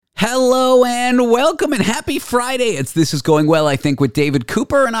Hello and welcome and happy Friday. It's This Is Going Well, I Think, with David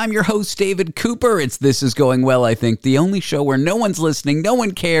Cooper, and I'm your host, David Cooper. It's This Is Going Well, I Think, the only show where no one's listening, no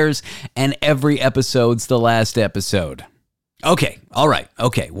one cares, and every episode's the last episode. Okay, all right,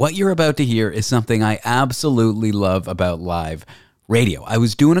 okay. What you're about to hear is something I absolutely love about live radio. I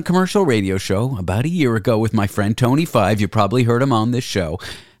was doing a commercial radio show about a year ago with my friend Tony Five. You probably heard him on this show.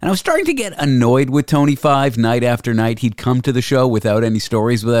 And I was starting to get annoyed with Tony Five night after night. He'd come to the show without any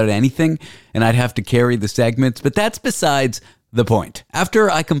stories, without anything, and I'd have to carry the segments. But that's besides the point. After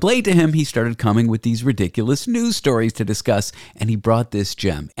I complained to him, he started coming with these ridiculous news stories to discuss, and he brought this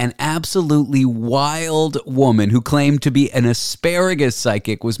gem. An absolutely wild woman who claimed to be an asparagus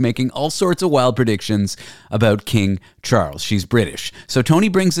psychic was making all sorts of wild predictions about King Charles. She's British. So Tony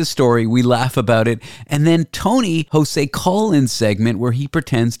brings this story, we laugh about it, and then Tony hosts a call-in segment where he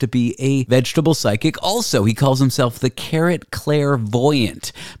pretends to be a vegetable psychic. Also, he calls himself the carrot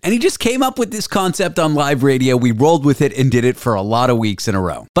clairvoyant. And he just came up with this concept on live radio. We rolled with it and did it for a lot of weeks in a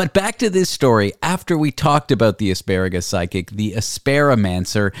row. But back to this story. After we talked about the asparagus psychic, the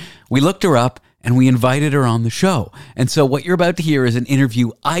Asparamancer, we looked her up and we invited her on the show. And so what you're about to hear is an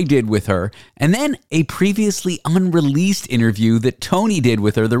interview I did with her, and then a previously unreleased interview that Tony did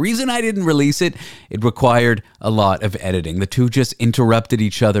with her. The reason I didn't release it, it required a lot of editing. The two just interrupted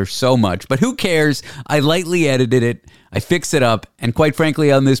each other so much, but who cares? I lightly edited it, I fixed it up, and quite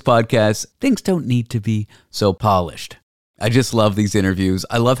frankly on this podcast, things don't need to be so polished. I just love these interviews.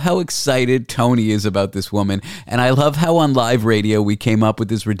 I love how excited Tony is about this woman. And I love how on live radio we came up with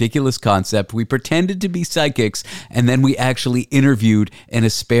this ridiculous concept. We pretended to be psychics, and then we actually interviewed an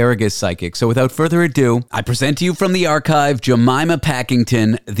asparagus psychic. So without further ado, I present to you from the archive, Jemima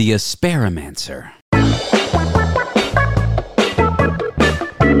Packington, the Asparamancer.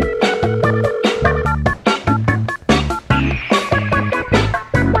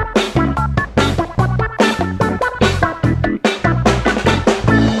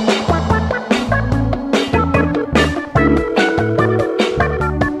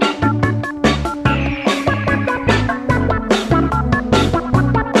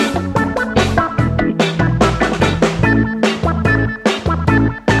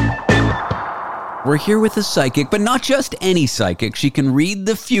 We're here with a psychic, but not just any psychic. She can read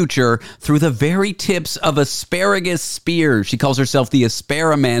the future through the very tips of asparagus spears. She calls herself the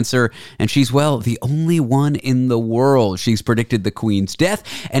Asparamancer, and she's, well, the only one in the world. She's predicted the Queen's death,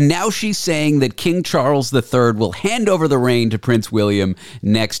 and now she's saying that King Charles III will hand over the reign to Prince William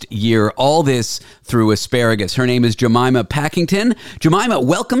next year. All this through asparagus. Her name is Jemima Packington. Jemima,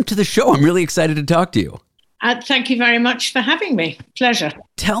 welcome to the show. I'm really excited to talk to you. Thank you very much for having me. Pleasure.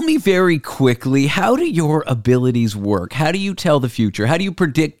 Tell me very quickly, how do your abilities work? How do you tell the future? How do you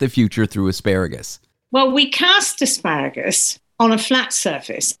predict the future through asparagus? Well, we cast asparagus on a flat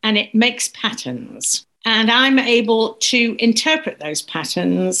surface and it makes patterns. And I'm able to interpret those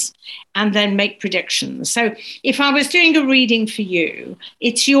patterns and then make predictions. So if I was doing a reading for you,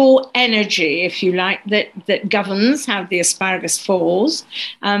 it's your energy, if you like, that governs how the asparagus falls.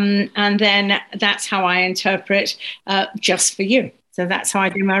 And then that's how I interpret just for you. So that's how I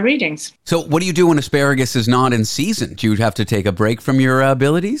do my readings. So what do you do when asparagus is not in season? Do you have to take a break from your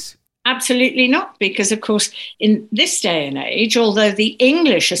abilities? Absolutely not, because, of course, in this day and age, although the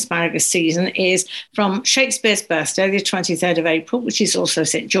English asparagus season is from Shakespeare's birthday, the 23rd of April, which is also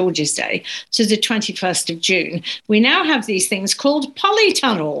St. George's Day, to the 21st of June, we now have these things called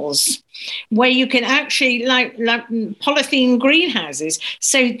polytunnels, where you can actually, like polythene greenhouses,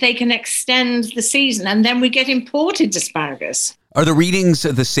 so they can extend the season, and then we get imported asparagus. Are the readings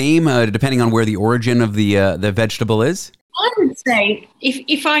the same, depending on where the origin of the vegetable is? I would say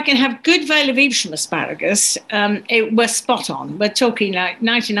if I can have good veil of Evesham asparagus, we're spot on. We're talking like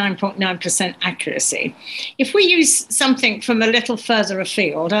 99.9% accuracy. If we use something from a little further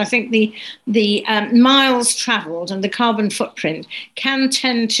afield, I think the miles travelled and the carbon footprint can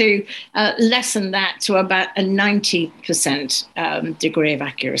tend to lessen that to about a 90% degree of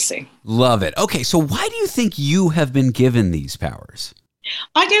accuracy. Love it. Okay, so why do you think you have been given these powers?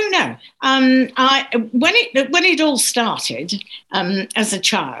 I don't know. When it all started as a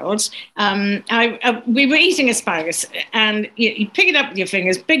child, we were eating asparagus, and you pick it up with your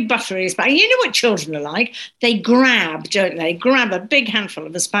fingers, big buttery asparagus. You know what children are like? They grab, don't they? Grab a big handful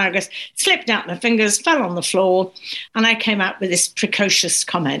of asparagus, slipped out my fingers, fell on the floor, and I came out with this precocious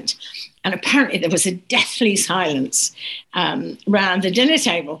comment. And apparently there was a deathly silence round the dinner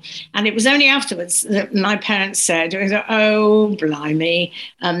table. And it was only afterwards that my parents said, oh, blimey,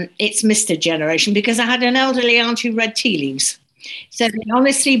 it's Mr. Generation, because I had an elderly aunt who read tea leaves. So they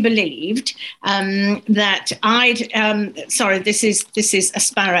honestly believed that this is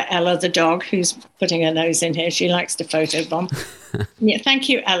Aspara Ella, the dog, who's putting her nose in here. She likes to photobomb. Yeah, thank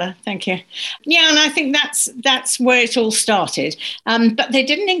you, Ella. Thank you. Yeah, and I think that's where it all started. But they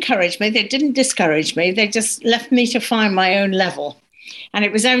didn't encourage me. They didn't discourage me. They just left me to find my own level. And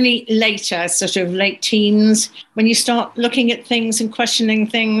it was only later, sort of late teens, when you start looking at things and questioning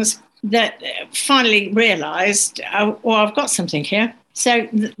things, that finally realized, I've got something here. So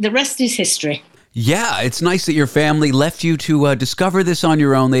the rest is history. Yeah, it's nice that your family left you to discover this on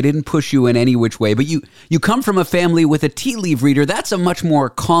your own. They didn't push you in any which way. But you come from a family with a tea leaf reader. That's a much more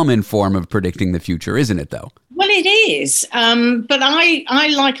common form of predicting the future, isn't it, though? Well, it is. But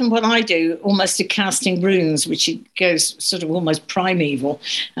I liken what I do almost to casting runes, which goes sort of almost primeval.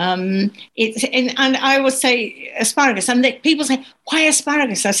 And I would say asparagus. And people say, why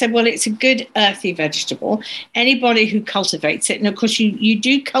asparagus? I said, well, it's a good earthy vegetable. Anybody who cultivates it, and of course you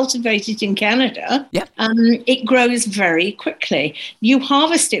do cultivate it in Canada, yeah. It grows very quickly. You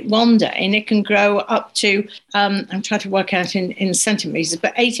harvest it one day and it can grow up to, I'm trying to work out in centimetres,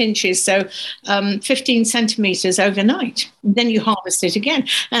 but 8 inches, so 15 centimetres overnight. Then you harvest it again.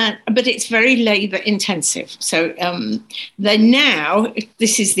 But it's very labour intensive. So they now,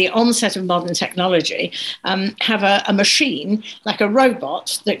 this is the onset of modern technology, have a machine like a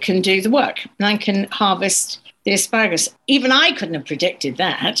robot that can do the work and can harvest the asparagus. Even I couldn't have predicted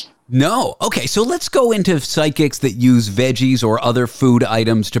that. No. Okay, so let's go into psychics that use veggies or other food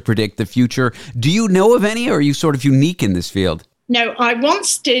items to predict the future. Do you know of any, or are you sort of unique in this field? No, I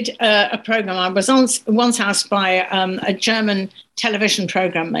once did a program. I was once asked by a German television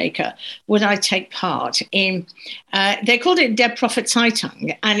program maker, would I take part in, they called it Der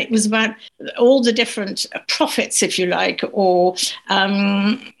Prophezeitung, and it was about all the different prophets, if you like, or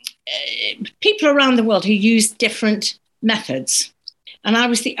people around the world who used different methods. And I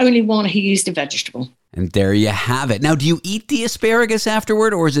was the only one who used a vegetable. And there you have it. Now, do you eat the asparagus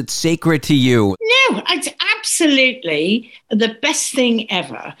afterward, or is it sacred to you? No, it's absolutely the best thing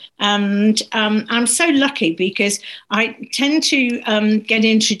ever. And I'm so lucky because I tend to get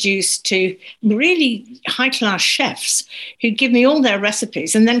introduced to really high-class chefs who give me all their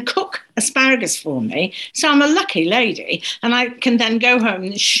recipes and then cook asparagus for me. So I'm a lucky lady, and I can then go home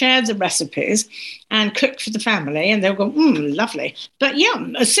and share the recipes and cook for the family, and they'll go, lovely. But yeah,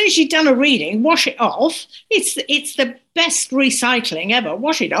 as soon as you've done a reading, wash it off. It's the best recycling ever.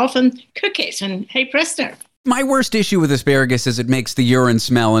 Wash it off and cook it, and hey presto. My worst issue with asparagus is it makes the urine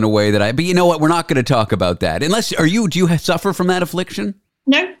smell in a way that but you know what? We're not going to talk about that. Do you suffer from that affliction?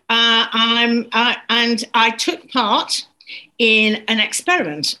 No, I took part in an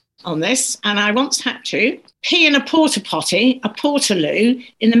experiment on this, and I once had to pee in a portaloo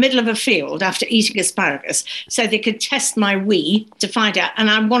in the middle of a field after eating asparagus, so they could test my wee to find out.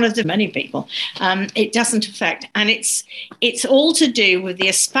 And I'm one of the many people. It doesn't affect, and it's all to do with the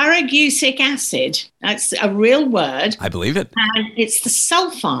asparagusic acid. That's a real word. I believe it. And it's the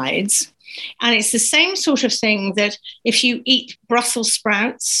sulfides. And it's the same sort of thing that if you eat Brussels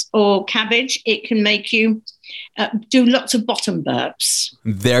sprouts or cabbage, it can make you do lots of bottom burps.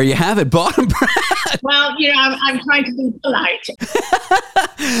 There you have it, bottom burps. Well, I'm trying to be polite.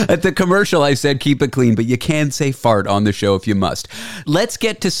 At the commercial, I said keep it clean, but you can say fart on the show if you must. Let's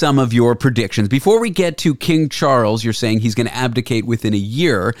get to some of your predictions. Before we get to King Charles, you're saying he's going to abdicate within a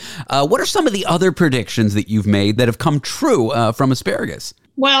year. What are some of the other predictions that you've made that have come true from asparagus?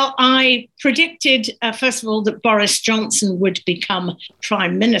 Well, I predicted, first of all, that Boris Johnson would become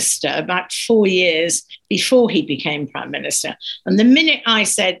Prime Minister about 4 years before he became Prime Minister. And the minute I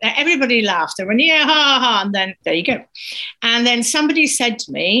said that, everybody laughed. They went, yeah, ha, ha, and then there you go. And then somebody said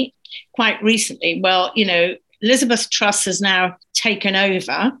to me quite recently, well, Elizabeth Truss has now taken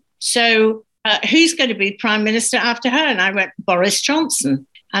over. So who's going to be Prime Minister after her? And I went, Boris Johnson.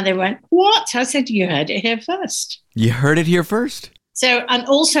 And they went, what? I said, you heard it here first. You heard it here first. So, and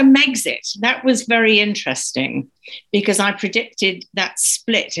also Megxit, that was very interesting because I predicted that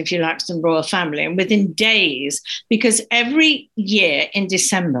split, if you like, from the royal family. And within days, because every year in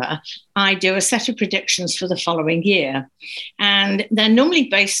December, I do a set of predictions for the following year. And they're normally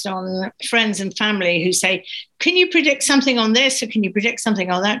based on friends and family who say, can you predict something on this or can you predict something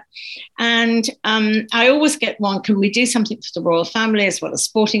on that? And I always get one, can we do something for the royal family as well as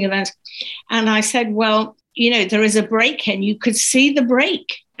sporting events? And I said, well, there is a break and you could see the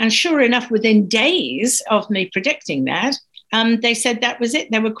break. And sure enough, within days of me predicting that, they said that was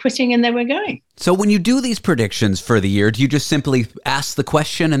it. They were quitting and they were going. So when you do these predictions for the year, do you just simply ask the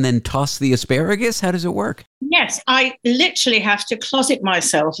question and then toss the asparagus? How does it work? Yes, I literally have to closet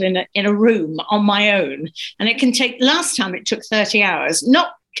myself in a room on my own. And it can take, last time it took 30 hours,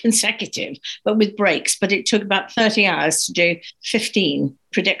 not consecutive, but with breaks. But it took about 30 hours to do 15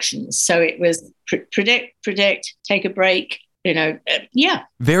 predictions. So it was predict, take a break. Yeah.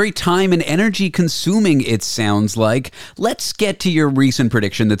 Very time and energy consuming, it sounds like. Let's get to your recent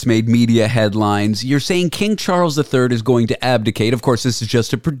prediction that's made media headlines. You're saying King Charles III is going to abdicate. Of course, this is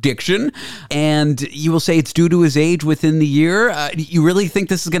just a prediction. And you will say it's due to his age within the year. You really think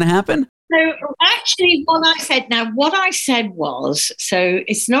this is going to happen? So actually what I said was, so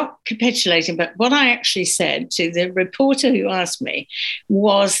it's not capitulating, but what I actually said to the reporter who asked me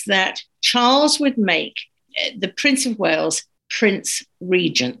was that Charles would make the Prince of Wales Prince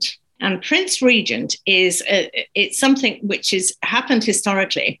Regent. And Prince Regent is it's something which has happened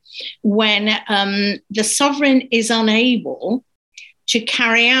historically when the sovereign is unable to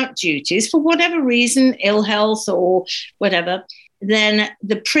carry out duties for whatever reason, ill health or whatever, then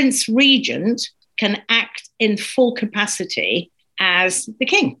the Prince Regent can act in full capacity as the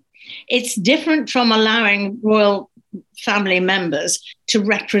king. It's different from allowing royal family members to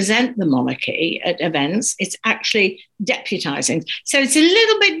represent the monarchy at events. It's actually deputizing. So it's a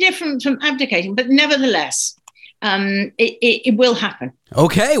little bit different from abdicating, but nevertheless, it will happen.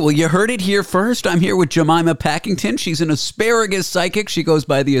 Okay, well, you heard it here first. I'm here with Jemima Packington. She's an asparagus psychic. She goes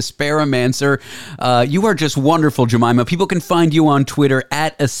by the Asparamancer. You are just wonderful, Jemima. People can find you on Twitter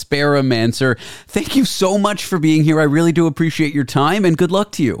at Asparamancer. Thank you so much for being here. I really do appreciate your time, and good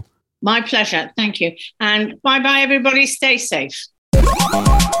luck to you. My pleasure. Thank you. And bye-bye, everybody. Stay safe.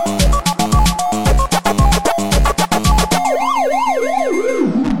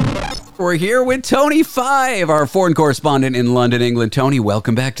 We're here with Tony Five, our foreign correspondent in London, England. Tony,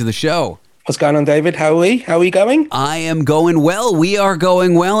 welcome back to the show. What's going on, David? How are we going? I am going well. We are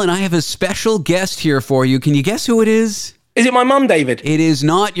going well, and I have a special guest here for you. Can you guess who it is? Is it my mum, David? It is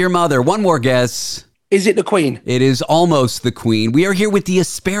not your mother. One more guess. Is it the Queen? It is almost the Queen. We are here with the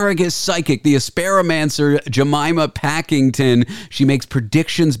asparagus psychic, the Asparamancer, Jemima Packington. She makes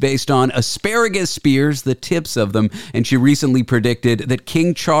predictions based on asparagus spears, the tips of them, and she recently predicted that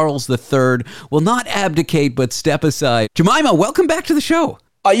King Charles III will not abdicate but step aside. Jemima, welcome back to the show.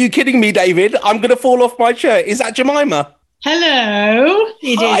 Are you kidding me, David? I'm going to fall off my chair. Is that Jemima? Hello.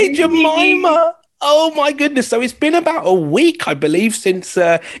 Hi, Jemima. Oh, my goodness. So it's been about a week, I believe, since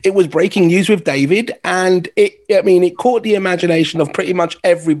it was breaking news with David. And it caught the imagination of pretty much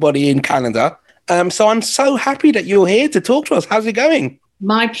everybody in Canada. So I'm so happy that you're here to talk to us. How's it going?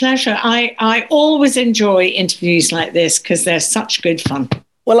 My pleasure. I always enjoy interviews like this because they're such good fun.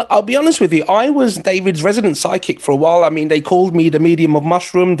 Well, I'll be honest with you. I was David's resident psychic for a while. I mean, they called me the medium of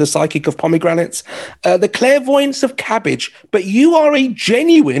mushroom, the psychic of pomegranates, the clairvoyance of cabbage. But you are a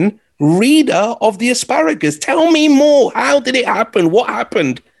genuine reader of the asparagus. Tell me more. How did it happen? What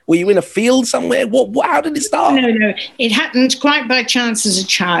happened? Were you in a field somewhere? How did it start? No. It happened quite by chance as a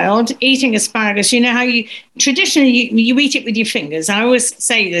child, eating asparagus. You know how traditionally you eat it with your fingers. I always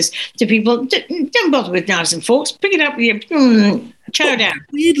say this to people, don't bother with knives and forks. Pick it up with your chow down.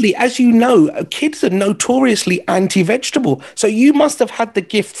 Weirdly, as you know, kids are notoriously anti-vegetable. So you must have had the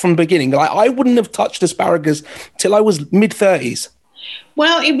gift from the beginning. Like, I wouldn't have touched asparagus till I was mid-30s.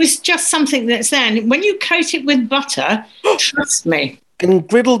 Well, it was just something that's there. And when you coat it with butter, trust me. And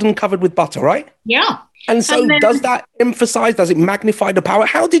griddled and covered with butter, right? Yeah. And so does that emphasize, does it magnify the power?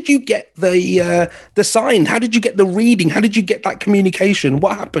 How did you get the sign? How did you get the reading? How did you get that communication?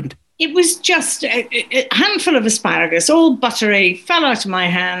 What happened? It was just a handful of asparagus, all buttery, fell out of my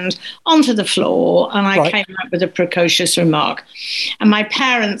hand onto the floor, and I came up with a precocious remark. And my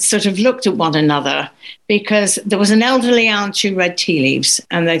parents sort of looked at one another because there was an elderly aunt who read tea leaves,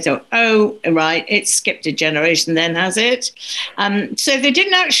 and they thought, oh, right, it's skipped a generation then, has it? So they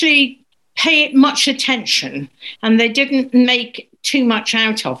didn't actually pay it much attention, and they didn't make too much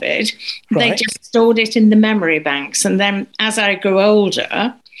out of it. They just stored it in the memory banks. And then as I grew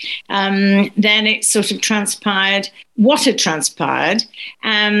older, then it sort of transpired what had transpired,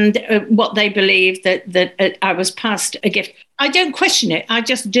 and what they believed that I was passed a gift. I don't question it. I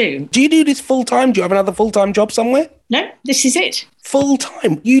just do. Do you do this full time? Do you have another full-time job somewhere? No, this is it. Full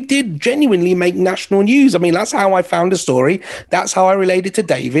time. You did genuinely make national news. I mean, that's how I found the story. That's how I related to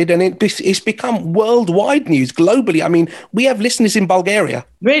David. And it's become worldwide news globally. I mean, we have listeners in Bulgaria.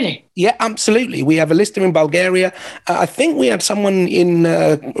 Really? Yeah, absolutely. We have a listener in Bulgaria. I think we had someone in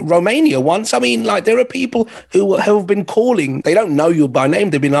Romania once. I mean, like, there are people who have been calling. They don't know you by name.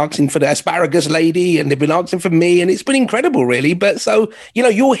 They've been asking for the asparagus lady, and they've been asking for me. And it's been incredible, really. But so,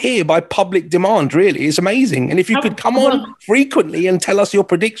 you're here by public demand, really. It's amazing. And if you could come on frequently and tell us your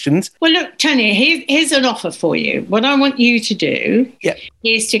predictions. Well, look, Tony, here's an offer for you. What I want you to do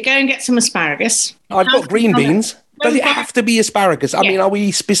is to go and get some asparagus. I've got green beans. Does it have to be asparagus? I mean, are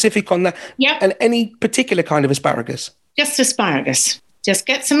we specific on that? Yeah. And any particular kind of asparagus? Just asparagus. Just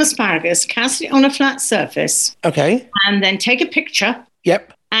get some asparagus, cast it on a flat surface. Okay. And then take a picture.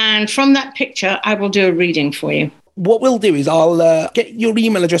 Yep. And from that picture, I will do a reading for you. What we'll do is I'll get your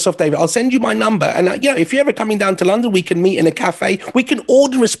email address off David. I'll send you my number. And, if you're ever coming down to London, we can meet in a cafe. We can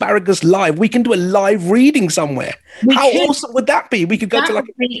order asparagus live. We can do a live reading somewhere. How awesome would that be? We could go to like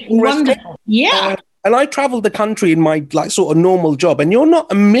a wonderful. Yeah. And I travel the country in my sort of normal job, and you're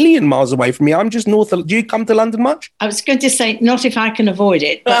not a million miles away from me. I'm just north of. Do you come to London much? I was going to say not if I can avoid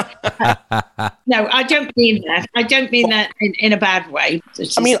it, but no, I don't mean that. I don't mean that in a bad way.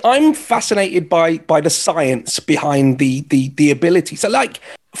 I mean, I'm fascinated by the science behind the ability. So,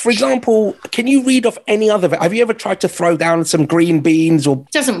 for example, can you read off any other? Have you ever tried to throw down some green beans or?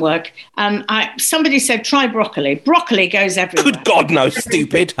 Doesn't work. Somebody said try broccoli. Broccoli goes everywhere. Good God, no,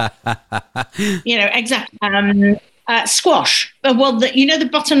 stupid. Exactly. Squash. Well, the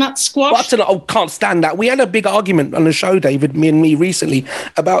butternut squash. Butternut. Can't stand that. We had a big argument on the show, David, me recently,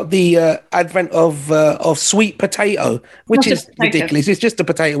 about the advent of sweet potato, which is ridiculous. It's just a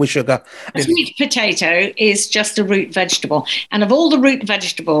potato with sugar. Sweet potato is just a root vegetable, and of all the root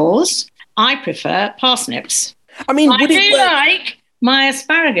vegetables, I prefer parsnips. I mean, would it work? Like my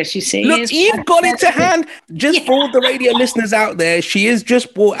asparagus, you see. Look, you've got it to hand. Just for all the radio listeners out there, she has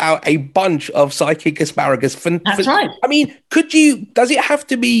just brought out a bunch of psychic asparagus. That's right. I mean, does it have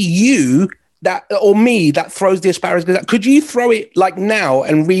to be you or me that throws the asparagus? Could you throw it like now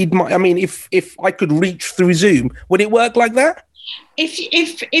and read if I could reach through Zoom, would it work like that?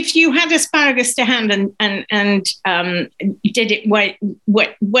 If you had asparagus to hand and did it where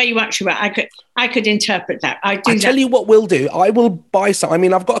you actually were, I could interpret that. I tell you what we'll do. I will buy some. I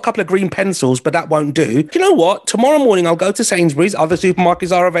mean, I've got a couple of green pencils, but that won't do. You know what? Tomorrow morning I'll go to Sainsbury's. Other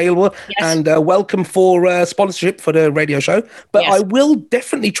supermarkets are available, and welcome for sponsorship for the radio show. But I will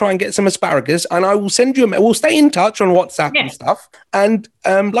definitely try and get some asparagus, and I will send you. We'll stay in touch on WhatsApp and stuff. And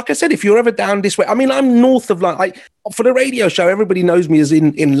like I said, if you're ever down this way, I mean, I'm north of London. For the radio show, everybody knows me as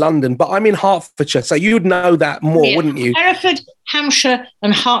in London, but I'm in Hertfordshire, so you'd know that more, wouldn't you? Hereford, Hampshire,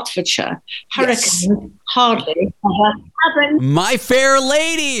 and Hertfordshire. Hurricane hardly happen. My fair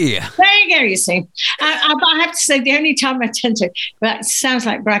lady. There you go. You see, I have to say, the only time I tend to, that sounds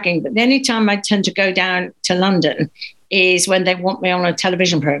like bragging, but the only time I tend to go down to London is when they want me on a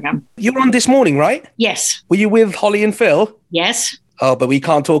television program. You were on This Morning, right? Yes. Were you with Holly and Phil? Yes. Oh, but we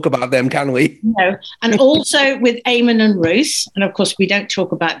can't talk about them, can we? No. And also with Eamon and Ruth. And of course, we don't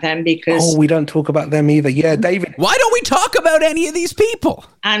talk about them because... Oh, we don't talk about them either. Yeah, David. Why don't we talk about any of these people?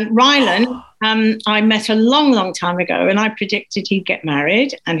 And Rylan, I met a long, long time ago, and I predicted he'd get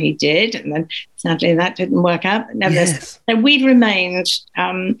married, and he did. And then sadly, that didn't work out. Nevertheless, so we'd remained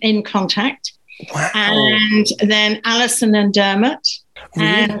in contact. Wow. And then Alison and Dermot,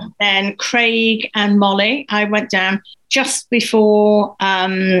 and then Craig and Molly. I went down just before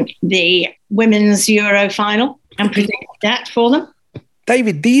the women's Euro final and predicted that for them.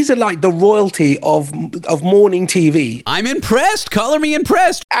 David, these are like the royalty of morning TV. I'm impressed. Color me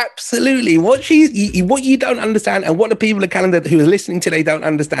impressed. Absolutely. What you don't understand, and what the people of Canada who are listening today don't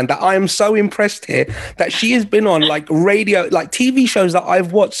understand, that I am so impressed here that she has been on like radio, like TV shows that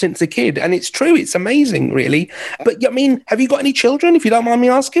I've watched since a kid. And it's true. It's amazing, really. But I mean, have you got any children, if you don't mind me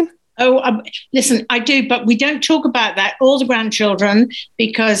asking? Oh, listen, I do, but we don't talk about that, all the grandchildren,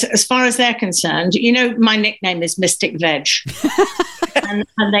 because as far as they're concerned, my nickname is Mystic Veg. and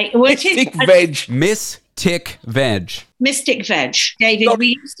Mystic Veg. Mystic Veg. Mystic Veg. David,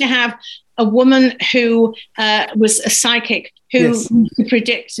 we used to have a woman who was a psychic who used to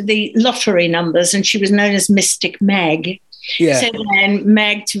predict the lottery numbers, and she was known as Mystic Meg. Yeah. So then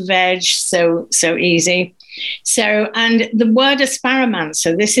Meg to Veg, so easy. So, and the word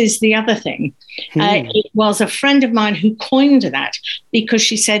Asparamancer, this is the other thing. It was a friend of mine who coined that because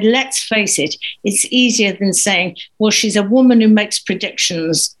she said, let's face it, it's easier than saying, well, she's a woman who makes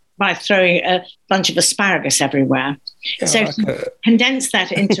predictions by throwing a bunch of asparagus everywhere. Yeah, so condense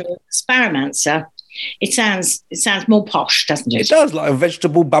that into Asparamancer. It sounds more posh, doesn't it? It does, like a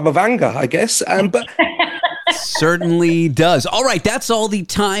vegetable baba vanga, I guess. But certainly does. All right, that's all the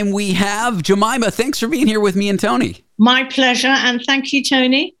time we have. Jemima, thanks for being here with me and Tony. My pleasure, and thank you,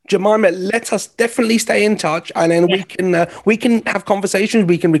 Tony. Jemima, let us definitely stay in touch, and then we can have conversations.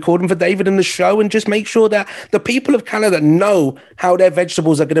 We can record them for David in the show, and just make sure that the people of Canada know how their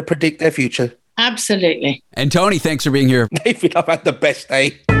vegetables are going to predict their future. Absolutely. And Tony, thanks for being here. David, I've had the best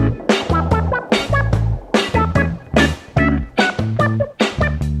day.